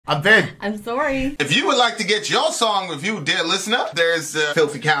I'm Vin. I'm Sori. If you would like to get your song reviewed, dear listener, there's the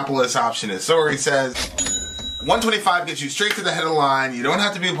filthy capitalist option. As Sori says, 125 gets you straight to the head of the line. You don't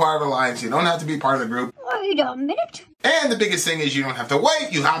have to be a part of the alliance. You don't have to be part of the group. Wait a minute. And the biggest thing is you don't have to wait.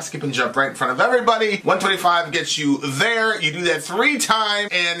 You hop, skip, and jump right in front of everybody. 125 gets you there. You do that 3 times,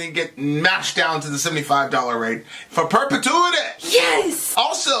 and you get mashed down to the $75 rate for perpetuity. Yes!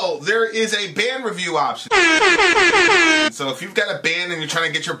 Also, there is a band review option. So if you've got a band and you're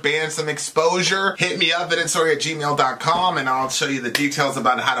trying to get your band some exposure, hit me up at villageXchange@gmail.com, and I'll show you the details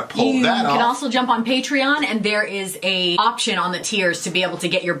about how to pull that off. You can also jump on Patreon, and there is a option on the tiers to be able to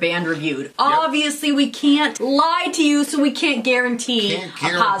get your band reviewed. Yep. Obviously, we can't lie to you, so we can't guarantee a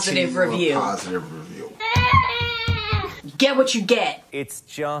positive review. Get what you get. It's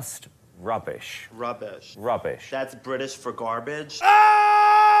just rubbish. Rubbish. Rubbish. That's British for garbage.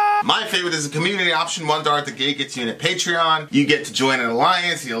 My favorite is the community option. $1 at the gate gets you in at Patreon. You get to join an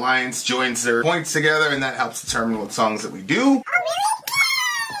alliance. The alliance joins their points together, and that helps determine what songs that we do.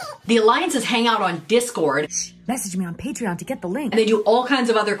 The alliances hang out on Discord. Message me on Patreon to get the link. And they do all kinds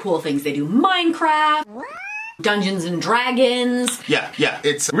of other cool things. They do Minecraft, Dungeons and Dragons. Yeah.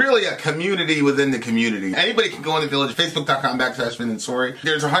 It's really a community within the community. Anybody can go on the village, facebook.com/Vin and Sori.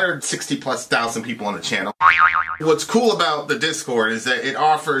 There's 160,000+ people on the channel. What's cool about the Discord is that it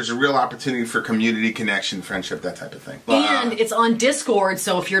offers a real opportunity for community connection, friendship, that type of thing. And it's on Discord,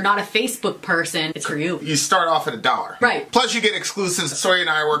 so if you're not a Facebook person, it's for you. You start off at $1. Right. Plus you get exclusives. Sori and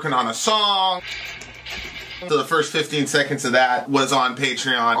I are working on a song. So the first 15 seconds of that was on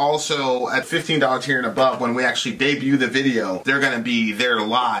Patreon. Also, at $15 tier and above, when we actually debut the video, they're going to be there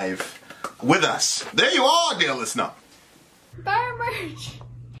live with us. There you are, dear listener. Buy merch.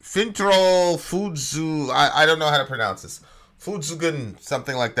 Finntroll Fo, I don't know how to pronounce this. Fudzugun,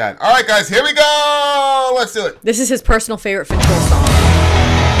 something like that. All right, guys, here we go. Let's do it. This is his personal favorite Finntroll song.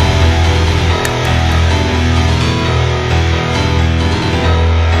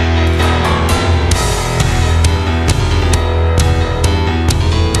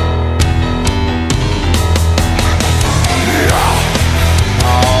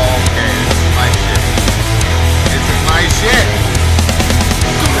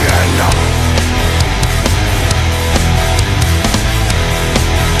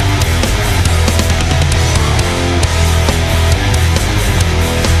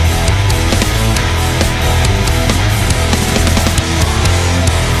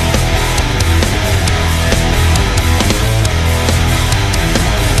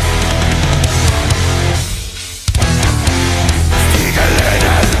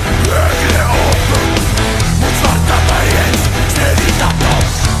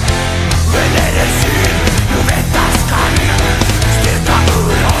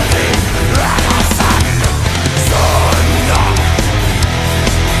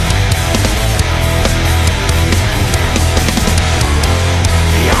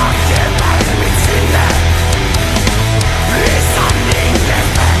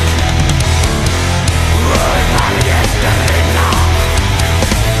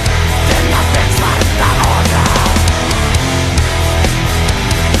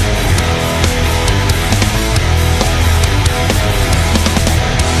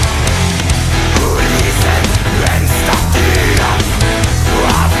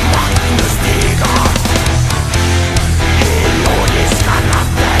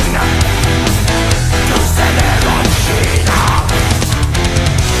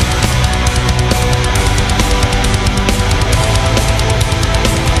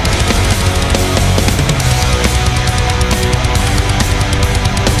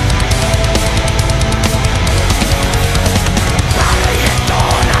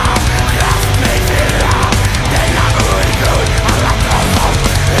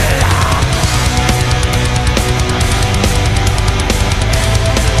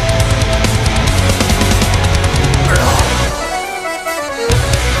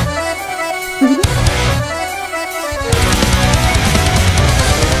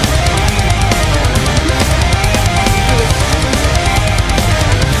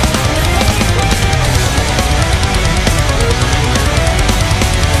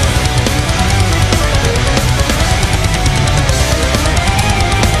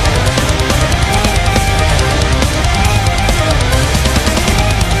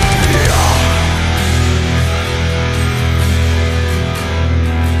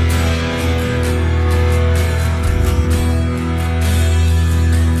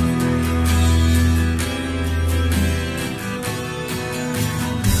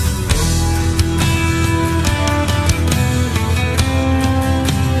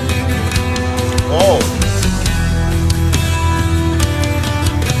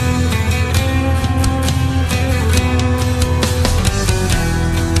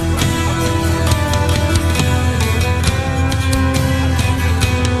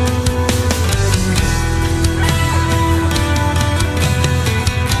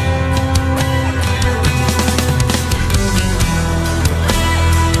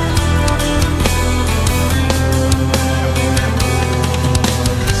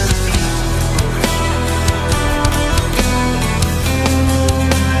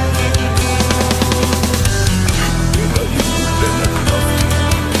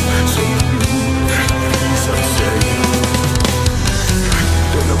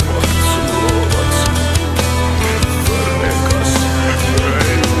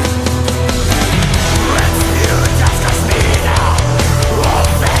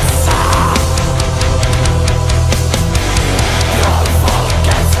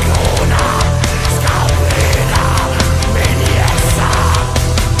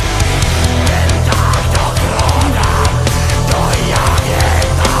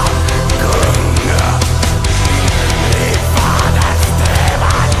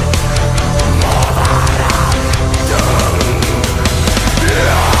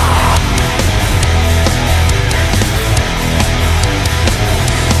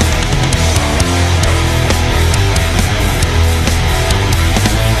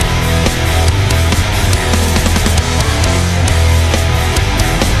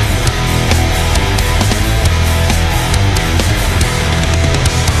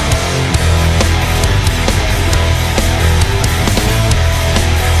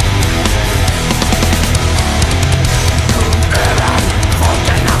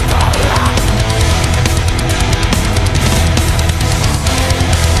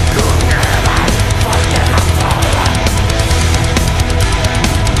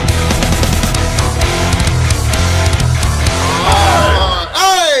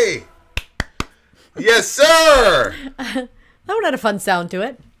 That one had a fun sound to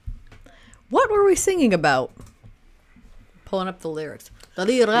it. What were we singing about? Pulling up the lyrics. The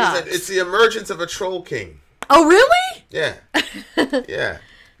lyrics. It's the emergence of a troll king. Oh, really? Yeah. Yeah.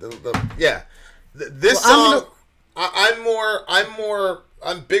 This song, I'm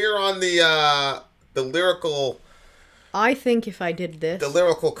bigger on the lyrical. I think if I did this, the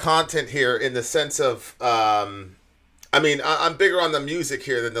lyrical content here, in the sense of, I'm bigger on the music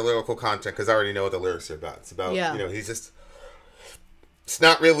here than the lyrical content, because I already know what the lyrics are about. It's about, he's just. It's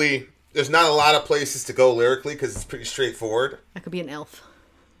not really. There's not a lot of places to go lyrically because it's pretty straightforward. I could be an elf.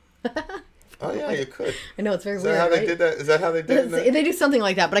 Oh yeah, you could. I know, it's very weird. Is that how they did that? Is that how they did it? They do something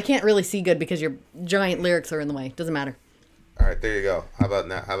like that, but I can't really see good because your giant lyrics are in the way. Doesn't matter. All right, there you go. How about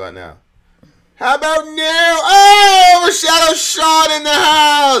now? How about now? How about now? Oh, Shadow Sean in the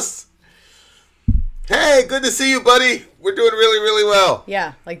house. Hey, good to see you, buddy. We're doing really, really well.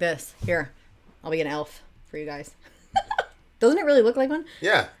 Yeah, like this. Here, I'll be an elf for you guys. Doesn't it really look like one?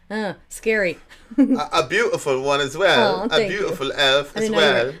 Yeah. Scary. A beautiful one as well. Oh, a beautiful elf as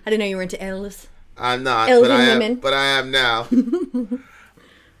well. I didn't know you were into elves. I'm not, Elven but women. But I am now.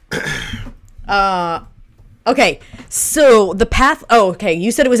 Okay, so the path. Oh, okay.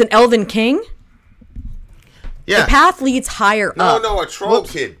 You said it was an elven king. Yeah. The path leads higher up. No, a troll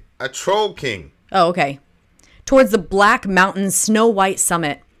kid. A troll king. Oh, okay. Towards the Black Mountain's snow-white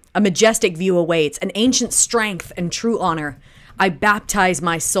summit, a majestic view awaits, an ancient strength and true honor. I baptize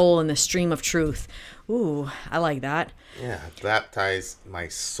my soul in the stream of truth. Ooh, I like that. Yeah, baptize my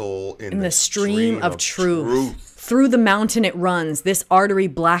soul in the stream of truth. Through the mountain it runs, this artery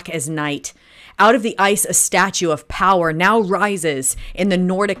black as night. Out of the ice a statue of power now rises in the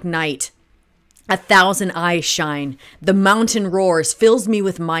Nordic night. 1,000 eyes shine. The mountain roars, fills me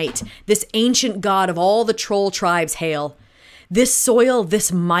with might. This ancient god of all the troll tribes hail. This soil,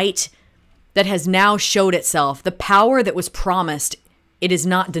 this might that has now showed itself, the power that was promised, it is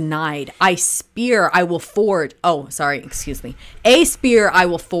not denied. A spear I will forge and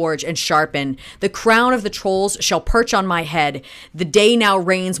sharpen. The crown of the trolls shall perch on my head. The day now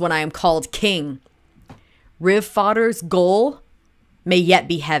reigns when I am called king. Rivfodder's goal may yet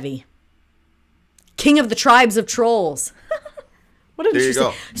be heavy. King of the tribes of trolls. What an interesting.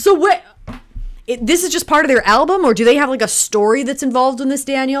 There you go. So what? This is just part of their album, or do they have like a story that's involved in this,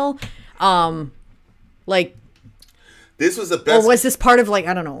 Daniel? This was the best. Or was this part of go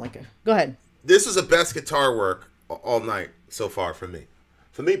ahead. This was the best guitar work all night so far for me.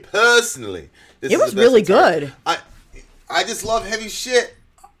 For me personally, it was really good. I just love heavy shit.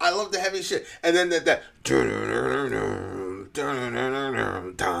 I love the heavy shit, and then that.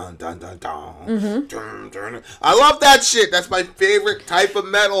 I love that shit. That's my favorite type of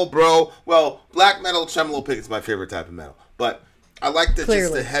metal, bro. Well, black metal, tremolo pick is my favorite type of metal, but I like just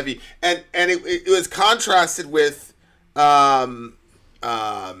the heavy, and it was contrasted with it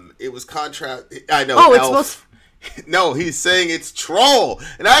was I know. Oh, it's Elf. supposed. No, he's saying it's troll,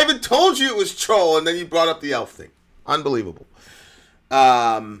 and I even told you it was troll, and then you brought up the elf thing. Unbelievable.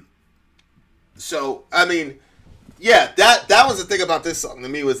 So I mean, yeah, that was the thing about this song to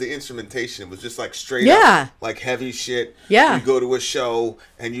me, was the instrumentation. It was just like straight up, like heavy shit. Yeah. You go to a show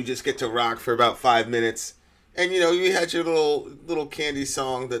and you just get to rock for about 5 minutes, and you had your little candy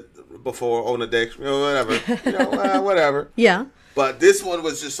song that before on the deck, whatever, whatever. Yeah. But this one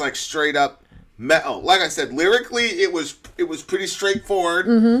was just like straight up metal. Like I said, lyrically, it was pretty straightforward.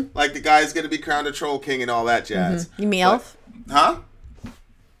 Mm-hmm. Like the guy's gonna be crowned a troll king and all that jazz. Mm-hmm. You mean elf? Huh?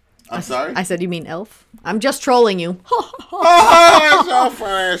 I'm sorry? I said you mean elf? I'm just trolling you. Oh,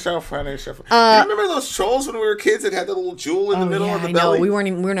 so funny. Do you remember those trolls when we were kids that had the little jewel in the middle of the belly? We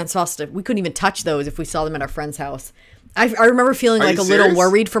were not supposed to. We couldn't even touch those if we saw them at our friend's house. I remember feeling like a little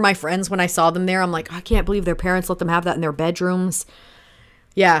worried for my friends when I saw them there. I'm like, I can't believe their parents let them have that in their bedrooms.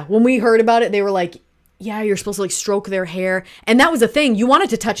 Yeah, when we heard about it, they were like, yeah, you're supposed to like stroke their hair. And that was the thing. You wanted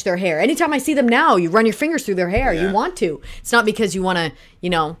to touch their hair. Anytime I see them now, you run your fingers through their hair. Yeah. You want to. It's not because you want to,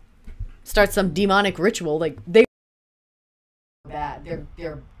 start some demonic ritual. Like, they bad.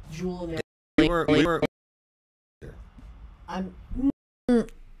 They're jewel in their... I'm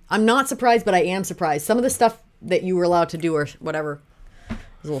not surprised, but I am surprised. Some of the stuff that you were allowed to do or whatever is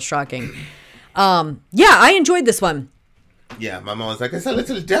a little shocking. Yeah, I enjoyed this one. Yeah, my mom was like, it's a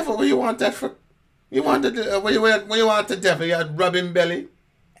little devil. Where you want that for? You want where you want the devil? You had rubbing belly.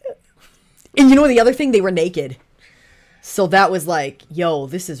 And the other thing, they were naked. So that was like, yo,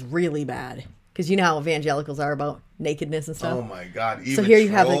 this is really bad. Because you know how evangelicals are about nakedness and stuff. Oh my God! So here you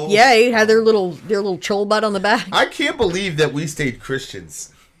have you had their little troll butt on the back. I can't believe that we stayed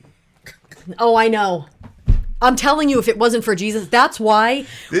Christians. Oh, I know. I'm telling you, if it wasn't for Jesus, that's why.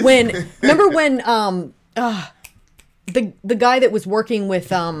 Remember when the guy that was working with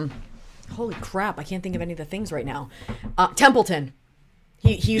holy crap, I can't think of any of the things right now. Templeton.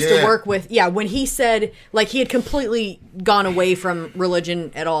 He used to work with, when he said, like, he had completely gone away from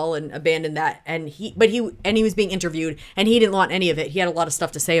religion at all and abandoned that, and he was being interviewed, and he didn't want any of it. He had a lot of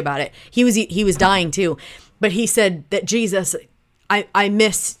stuff to say about it. He was dying too, but he said that Jesus, I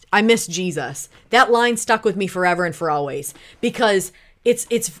miss Jesus. That line stuck with me forever and for always, because it's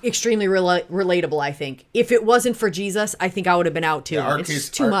extremely relatable, I think. If it wasn't for Jesus, I think I would have been out too. Yeah, it's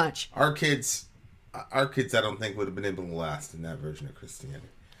too much. Our kids, I don't think, would have been able to last in that version of Christianity.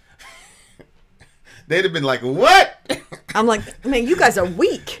 They'd have been like, what? I'm like, man, you guys are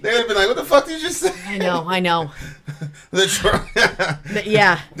weak. They'd have been like, what the fuck did you just say? I know.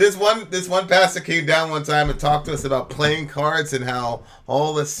 Yeah. This one pastor came down one time and talked to us about playing cards and how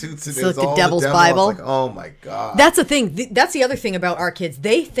all the suits and like the devil's Bible. Like, oh my God. That's the thing. That's the other thing about our kids.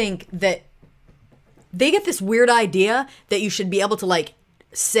 They think that they get this weird idea that you should be able to, like,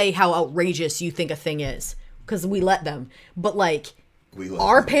 say how outrageous you think a thing is, because we let them. But, like,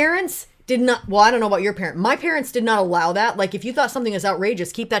 our parents did not. Well, I don't know about your parent. My parents did not allow that. Like, if you thought something is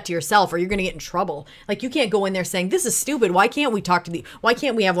outrageous, keep that to yourself, or you're gonna get in trouble. Like, you can't go in there saying, this is stupid, why can't we why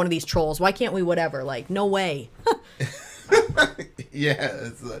can't we have one of these trolls, why can't we whatever? Like, no way. Yeah,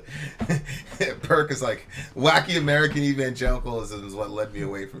 it's Perk is like, wacky American evangelicalism is what led me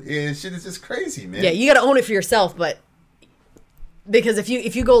away from it. Shit is just crazy, man. Yeah, you gotta own it for yourself, but because if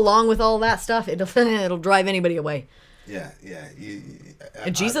you go along with all that stuff, it'll drive anybody away. Yeah.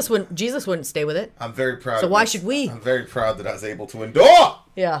 And Jesus wouldn't stay with it. I'm very proud. So why should we? I'm very proud that I was able to endure.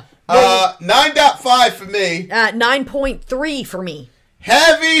 Yeah. 9.5 for me. 9.3 for me.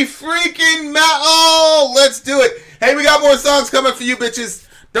 Heavy freaking metal. Let's do it. Hey, we got more songs coming for you bitches.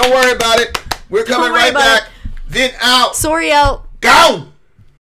 Don't worry about it. We're coming right back. Vin out. Sori out. Go.